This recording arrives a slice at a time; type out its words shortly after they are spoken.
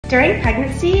During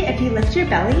pregnancy, if you lift your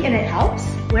belly and it helps,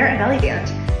 wear a belly band.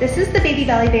 This is the baby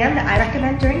belly band that I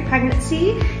recommend during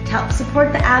pregnancy to help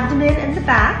support the abdomen and the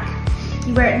back.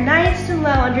 You wear it nice and low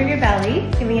under your belly,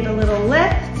 giving it a little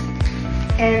lift.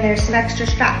 And there's some extra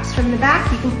straps from the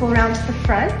back you can pull around to the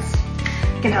front.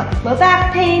 It can help with low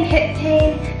back pain, hip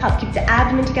pain, help keep the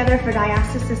abdomen together for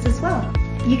diastasis as well.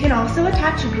 You can also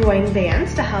attach groin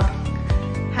bands to help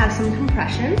have some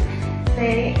compression.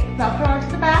 They velcro onto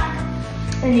the back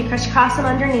and you crisscross them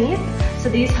underneath. So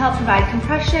these help provide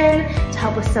compression to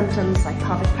help with symptoms like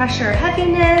pelvic pressure or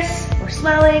heaviness or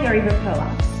swelling or even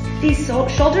prolapse. These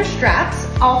shoulder straps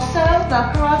also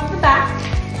velcro onto the back.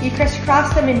 You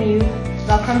crisscross them and you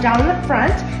velcro them down in the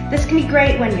front. This can be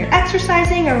great when you're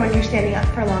exercising or when you're standing up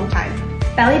for a long time.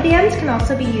 Belly bands can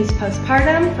also be used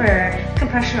postpartum for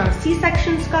compression on a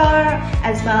C-section scar,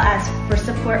 as well as for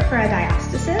support for a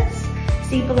diastasis.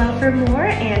 See below for more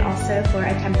and also for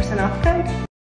a 10% off code.